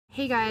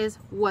Hey guys,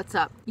 what's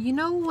up? You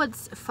know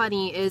what's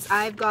funny is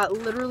I've got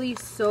literally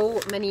so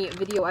many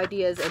video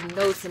ideas and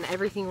notes and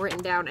everything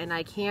written down, and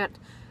I can't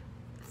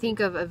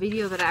think of a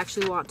video that I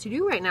actually want to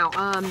do right now.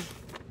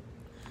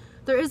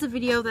 There is a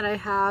video that I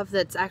have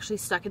that's actually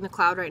stuck in the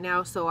cloud right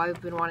now, so I've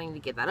been wanting to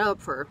get that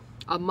up for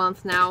a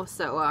month now,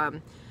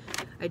 so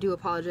I do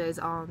apologize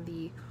on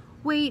the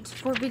wait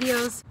for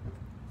videos.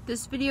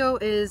 This video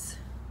is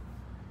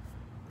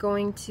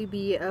going to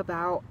be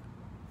about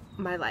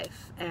my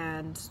life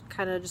and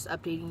kind of just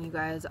updating you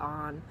guys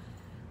on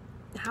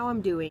how I'm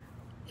doing.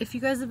 If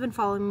you guys have been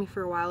following me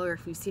for a while, or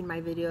if you've seen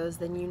my videos,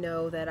 then you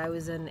know that I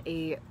was in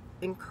a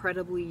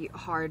incredibly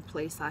hard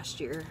place last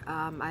year.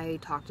 I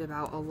talked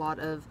about a lot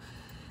of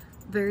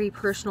very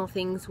personal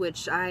things,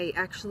 which I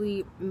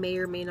actually may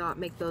or may not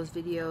make those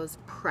videos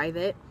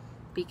private,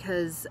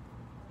 because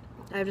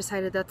I've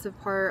decided that's a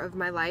part of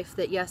my life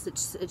that, yes,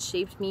 it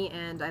shaped me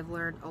and I've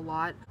learned a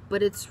lot,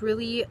 but it's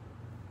really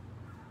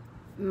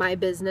my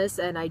business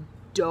and I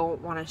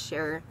don't want to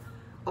share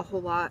a whole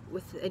lot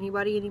with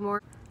anybody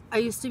anymore. I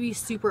used to be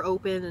super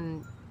open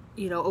and,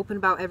 you know, open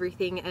about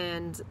everything,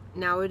 and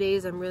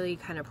nowadays I'm really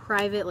kind of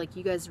private. Like,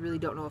 you guys really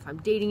don't know if I'm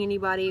dating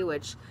anybody,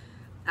 which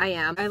I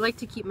am. I like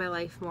to keep my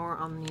life more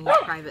on the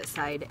private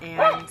side.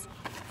 And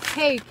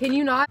hey, can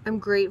you not? I'm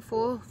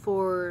grateful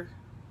for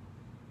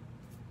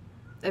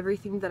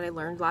everything that I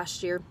learned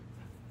last year.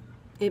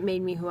 It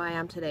made me who I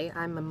am today.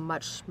 I'm a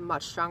much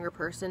stronger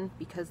person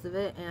because of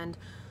it, and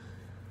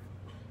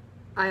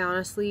I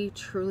honestly,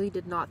 truly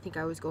did not think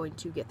I was going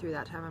to get through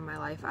that time in my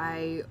life.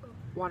 I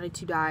wanted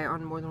to die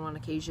on more than one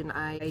occasion.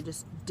 I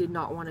just did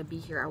not want to be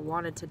here. I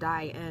wanted to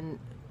die, and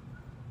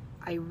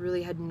I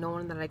really had no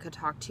one that I could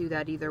talk to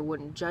that either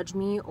wouldn't judge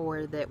me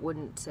or that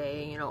wouldn't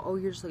say, you know, oh,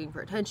 you're just looking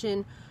for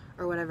attention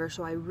or whatever.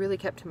 So I really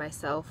kept to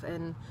myself,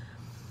 and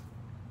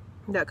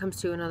that comes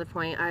to another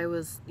point. I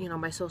was, you know,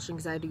 my social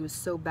anxiety was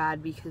so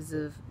bad because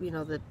of, you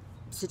know, the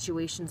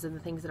situations and the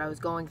things that I was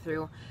going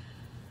through,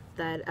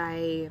 that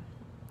I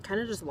kind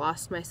of just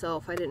lost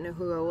myself. I didn't know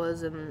who I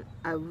was, and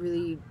I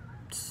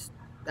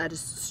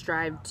just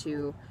strived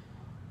to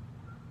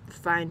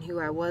find who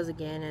I was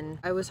again, and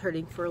I was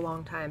hurting for a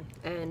long time.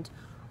 And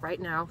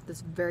right now, this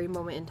very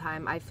moment in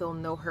time, I feel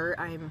no hurt.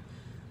 I'm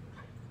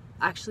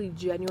actually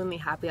genuinely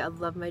happy. I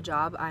love my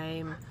job.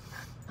 I'm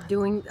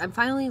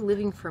finally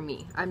living for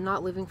me. I'm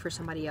not living for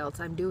somebody else.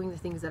 I'm doing the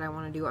things that I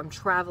want to do. I'm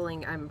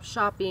traveling, I'm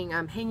shopping,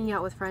 I'm hanging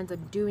out with friends,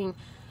 I'm doing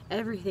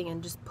everything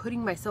and just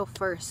putting myself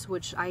first,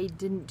 which I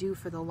didn't do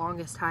for the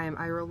longest time.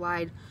 I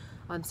relied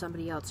on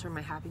somebody else for my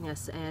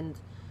happiness, and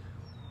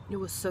it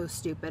was so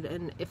stupid.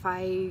 And if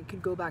I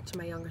could go back to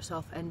my younger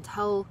self and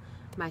tell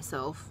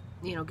myself,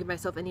 you know, give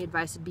myself any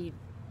advice, it'd be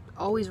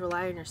always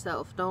rely on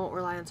yourself. Don't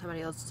rely on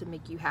somebody else to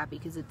make you happy,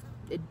 because it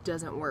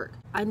doesn't work.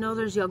 I know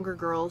there's younger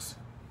girls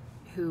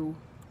who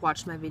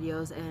watch my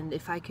videos, and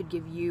if I could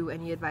give you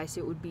any advice,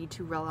 it would be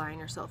to rely on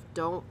yourself.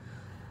 Don't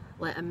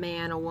let a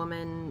man, a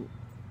woman,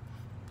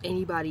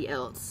 anybody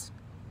else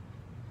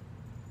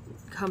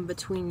come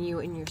between you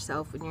and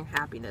yourself and your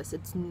happiness.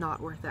 It's not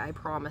worth it. I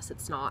promise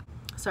it's not.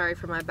 Sorry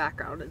for my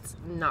background. It's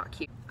not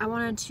cute. I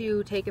wanted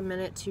to take a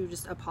minute to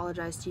just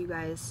apologize to you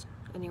guys,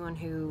 anyone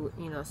who,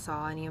 you know,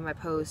 saw any of my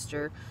posts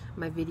or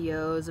my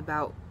videos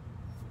about,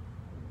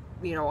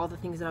 you know, all the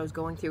things that I was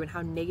going through and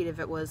how negative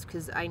it was,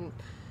 because I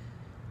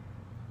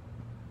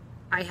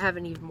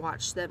haven't even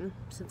watched them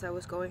since I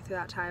was going through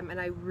that time, and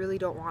I really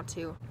don't want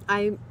to.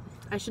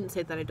 I shouldn't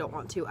say that I don't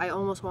want to. I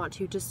almost want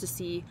to, just to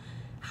see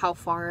how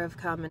far I've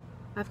come. And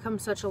I've come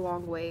such a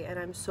long way, and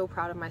I'm so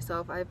proud of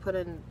myself. I've put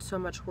in so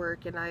much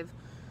work, and I've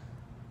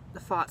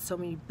fought so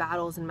many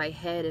battles in my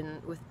head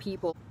and with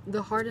people.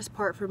 The hardest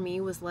part for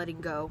me was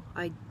letting go.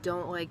 I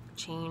don't like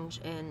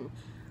change, and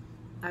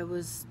I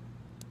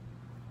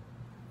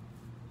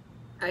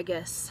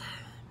guess,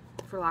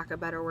 for lack of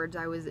better words,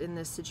 I was in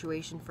this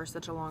situation for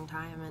such a long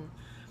time, and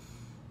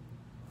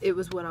it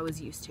was what I was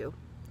used to.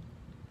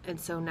 And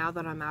so now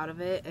that I'm out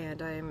of it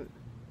and I'm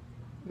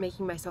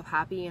making myself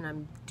happy and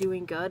I'm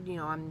doing good, you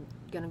know, I'm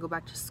gonna go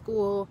back to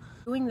school,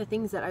 doing the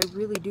things that I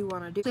really do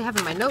want to do. I have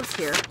in my notes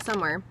here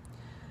somewhere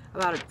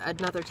about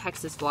another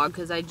Texas vlog,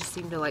 because I just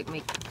seem to like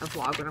make a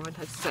vlog when I'm in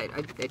Texas. I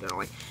don't know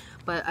why.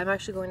 But I'm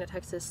actually going to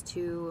Texas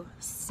to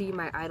see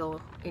my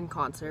idol in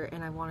concert,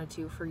 and I wanted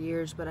to for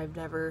years, but I've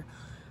never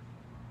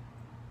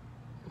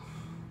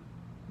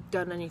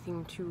done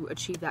anything to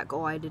achieve that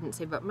goal. I didn't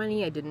save up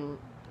money. I didn't,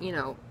 you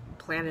know,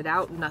 plan it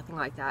out, nothing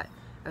like that.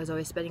 I was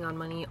always spending on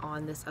money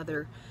on this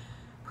other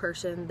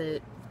person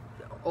that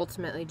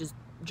ultimately just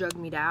dragged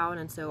me down,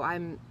 and so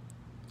I'm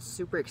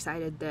super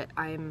excited that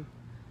I'm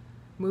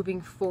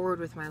moving forward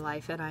with my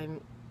life and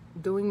I'm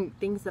doing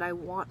things that I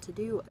want to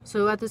do.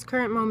 So at this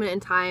current moment in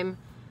time,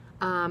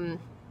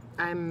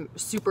 I'm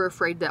super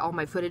afraid that all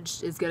my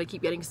footage is gonna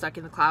keep getting stuck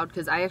in the cloud,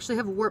 because I actually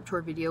have a Warped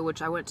Tour video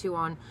which I went to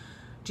on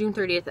June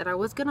 30th, and I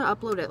was gonna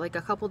upload it like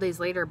a couple days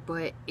later,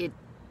 but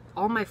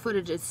all my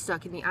footage is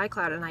stuck in the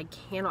iCloud and I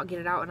cannot get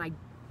it out, and I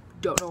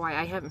don't know why.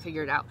 I haven't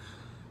figured it out.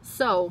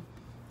 So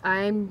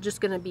I'm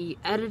just gonna be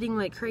editing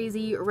like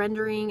crazy,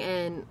 rendering,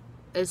 and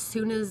as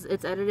soon as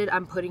it's edited,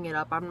 I'm putting it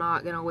up. I'm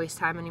not gonna waste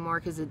time anymore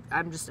because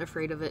I'm just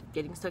afraid of it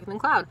getting stuck in the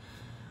cloud.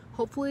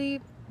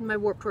 Hopefully my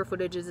Warped Tour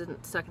footage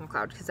isn't stuck in the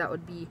cloud, because that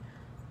would be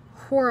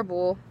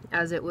horrible,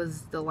 as it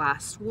was the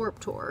last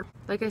Warped Tour.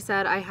 Like I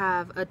said, I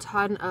have a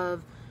ton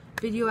of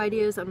video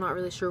ideas. I'm not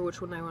really sure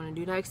which one I want to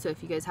do next, so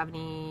if you guys have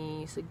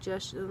any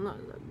suggestions,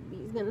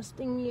 he's gonna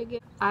sting me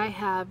again. I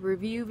have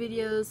review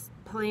videos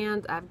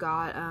planned. I've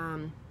got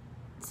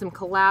some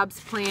collabs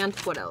planned.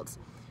 What else?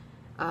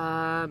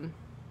 Not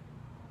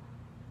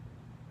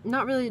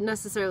really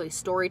necessarily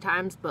story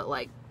times, but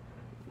like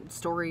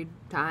story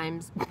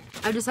times.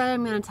 I've decided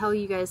I'm gonna tell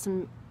you guys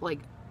some like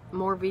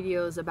more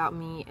videos about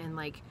me, and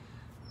like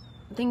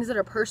things that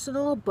are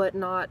personal but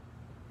not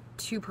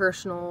too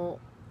personal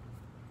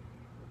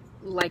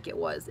like it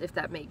was, if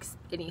that makes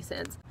any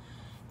sense.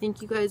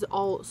 Thank you guys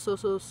all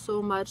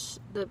so much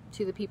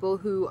to the people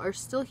who are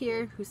still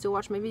here, who still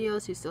watch my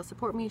videos, who still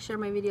support me, share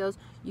my videos.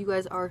 You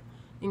guys are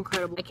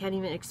incredible. I can't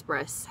even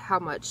express how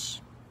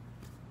much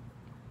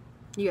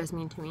you guys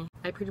mean to me.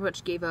 I pretty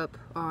much gave up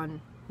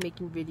on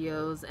making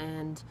videos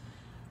and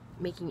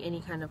making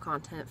any kind of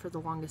content for the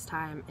longest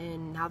time,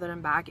 and now that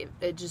I'm back, it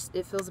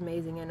feels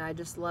amazing, and I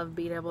just love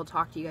being able to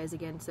talk to you guys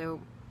again. So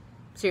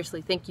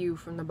seriously, thank you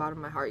from the bottom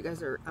of my heart. You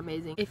guys are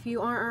amazing. If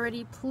you aren't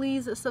already,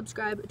 please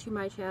subscribe to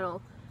my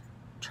channel.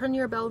 Turn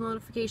your bell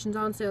notifications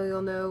on so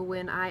you'll know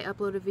when I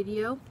upload a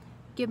video.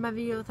 Give my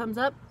video a thumbs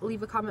up,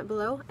 leave a comment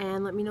below,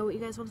 and let me know what you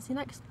guys want to see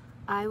next.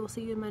 I will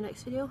see you in my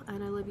next video,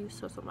 and I love you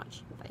so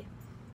much. Bye.